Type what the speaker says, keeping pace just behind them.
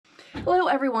Hello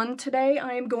everyone, today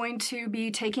I am going to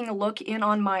be taking a look in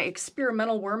on my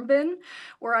experimental worm bin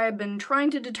where I have been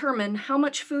trying to determine how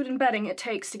much food and bedding it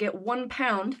takes to get 1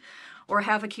 pound or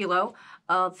half a kilo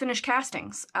of finished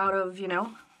castings out of,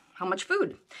 how much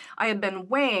food. I have been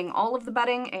weighing all of the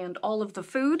bedding and all of the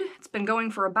food. It's been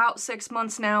going for about 6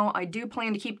 months now. I do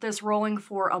plan to keep this rolling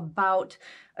for about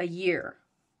a year.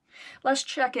 Last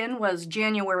check-in was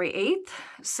January 8th,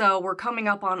 so we're coming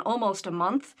up on almost a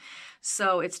month.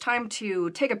 So it's time to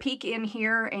take a peek in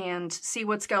here and see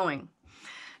what's going.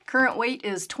 Current weight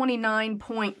is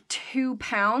 29.2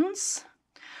 pounds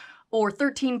or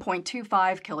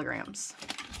 13.25 kilograms.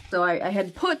 So I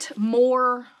had put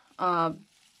more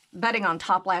bedding on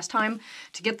top last time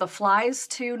to get the flies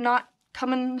to not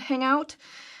come and hang out.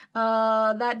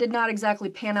 That did not exactly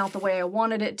pan out the way I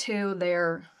wanted it to.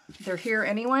 They're here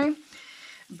anyway.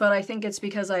 But I think it's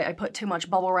because I put too much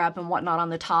bubble wrap and whatnot on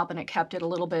the top and it kept it a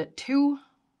little bit too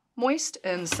moist.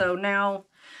 And so now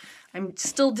I'm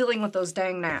still dealing with those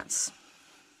dang gnats.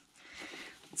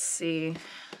 Let's see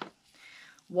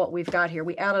what we've got here.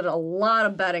 We added a lot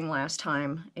of bedding last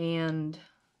time, and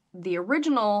the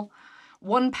original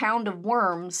 1 pound of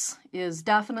worms is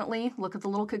definitely, look at the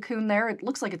little cocoon there, it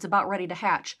looks like it's about ready to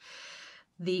hatch.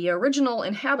 The original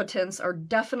inhabitants are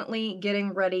definitely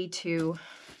getting ready to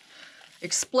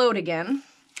explode again.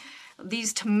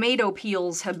 These tomato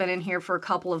peels have been in here for a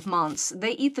couple of months.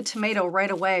 They eat the tomato right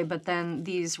away, but then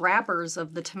these wrappers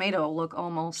of the tomato look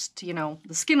almost, the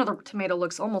skin of the tomato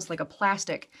looks almost like a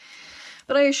plastic.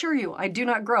 But I assure you, I do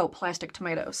not grow plastic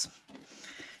tomatoes.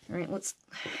 All right, let's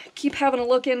keep having a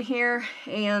look in here,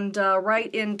 and right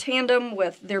in tandem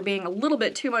with there being a little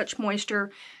bit too much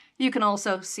moisture, you can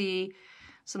also see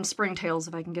some springtails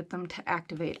if I can get them to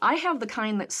activate. I have the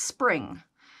kind that spring.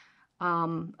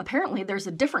 Apparently there's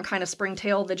a different kind of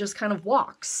springtail that just kind of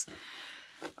walks.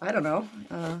 I don't know.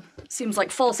 Seems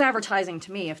like false advertising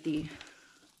to me if the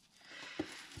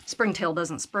springtail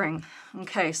doesn't spring.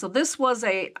 Okay, so this was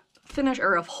a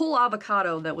whole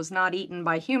avocado that was not eaten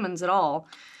by humans at all.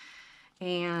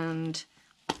 And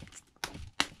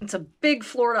it's a big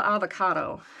Florida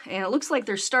avocado. And it looks like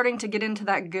they're starting to get into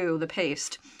that goo, the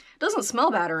paste. It doesn't smell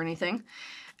bad or anything.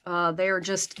 They are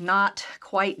just not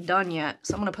quite done yet.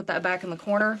 So I'm going to put that back in the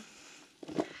corner.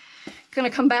 Going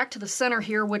to come back to the center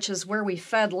here, which is where we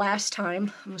fed last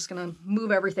time. I'm just going to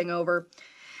move everything over.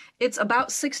 It's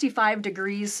about 65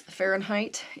 degrees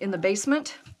Fahrenheit in the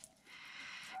basement.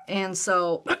 And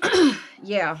so,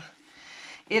 yeah,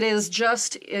 it is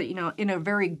just, in a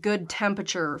very good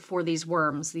temperature for these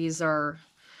worms. These are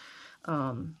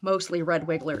mostly red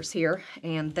wigglers here,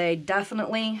 and they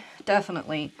definitely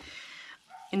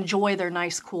enjoy their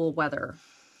nice cool weather.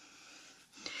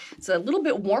 It's a little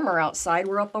bit warmer outside.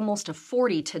 We're up almost to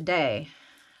 40 today.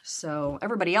 So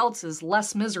everybody else is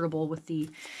less miserable with the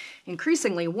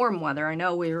increasingly warm weather. I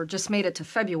know we just made it to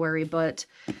February, but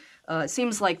it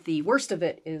seems like the worst of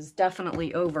it is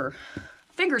definitely over.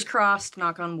 Fingers crossed,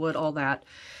 knock on wood, all that.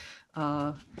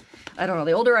 I don't know,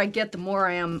 the older I get, the more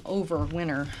I am over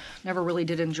winter. Never really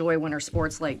did enjoy winter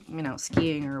sports like,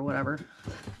 skiing or whatever.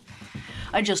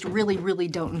 I just really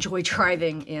don't enjoy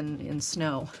driving in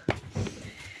snow.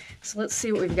 So let's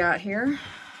see what we've got here.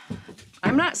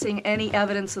 I'm not seeing any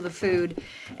evidence of the food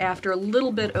after a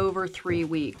little bit over 3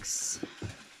 weeks.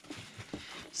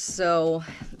 So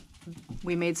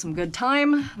we made some good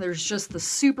time. There's just the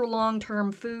super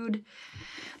long-term food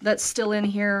that's still in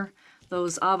here.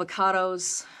 Those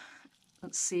avocados,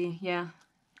 let's see, yeah.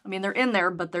 I mean, they're in there,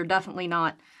 but they're definitely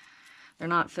not, they're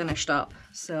not finished up.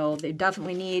 So they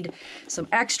definitely need some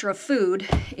extra food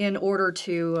in order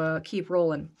to keep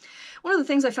rolling. One of the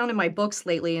things I found in my books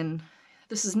lately, and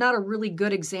this is not a really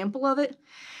good example of it,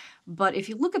 but if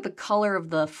you look at the color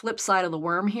of the flip side of the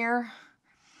worm here,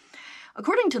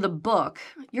 according to the book,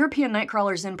 European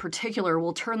nightcrawlers in particular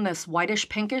will turn this whitish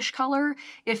pinkish color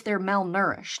if they're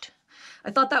malnourished.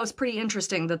 I thought that was pretty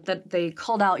interesting that they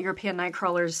called out European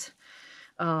nightcrawlers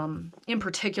in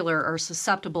particular are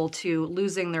susceptible to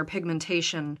losing their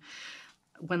pigmentation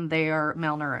when they are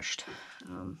malnourished.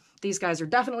 These guys are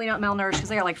definitely not malnourished because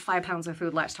they got like 5 pounds of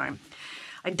food last time.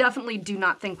 I definitely do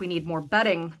not think we need more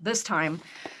bedding this time,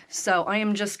 so I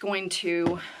am just going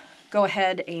to go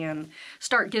ahead and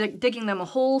start digging them a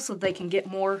hole so they can get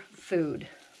more food.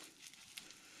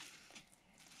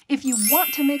 If you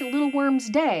want to make a Little Worm's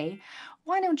day,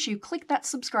 why don't you click that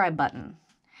subscribe button?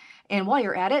 And while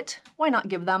you're at it, why not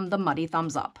give them the muddy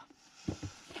thumbs up?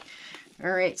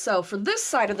 All right, so for this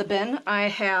side of the bin, I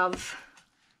have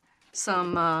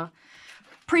some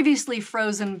previously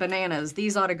frozen bananas.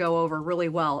 These ought to go over really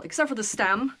well, except for the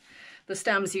stem. The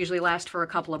stems usually last for a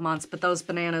couple of months, but those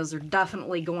bananas are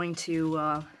definitely going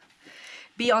to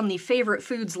be on the favorite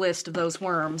foods list of those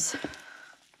worms.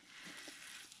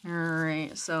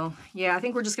 Alright, so yeah, I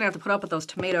think we're just gonna have to put up with those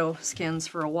tomato skins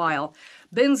for a while.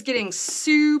 Bin's getting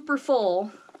super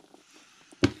full.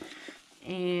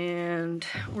 And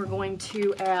we're going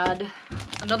to add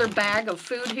another bag of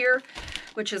food here,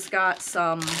 which has got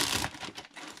some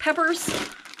peppers,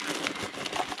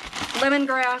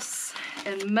 lemongrass,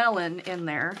 and melon in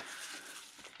there.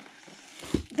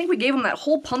 I think we gave them that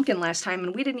whole pumpkin last time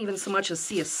and we didn't even so much as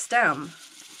see a stem.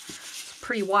 It's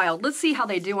pretty wild. Let's see how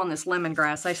they do on this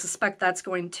lemongrass. I suspect that's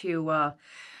going to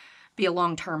be a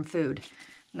long-term food.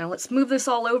 Now let's move this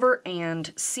all over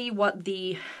and see what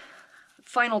the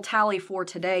final tally for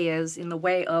today is in the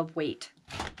way of weight.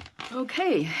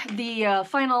 Okay, the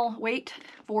final weight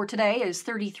for today is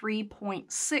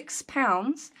 33.6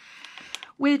 pounds,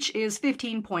 which is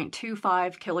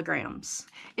 15.25 kilograms.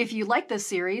 If you like this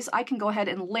series, I can go ahead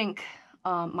and link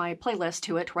my playlist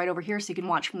to it right over here so you can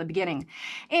watch from the beginning.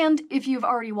 And if you've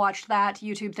already watched that,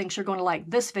 YouTube thinks you're going to like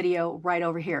this video right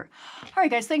over here. All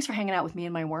right, guys, thanks for hanging out with me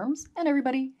and my worms, and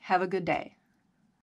everybody have a good day.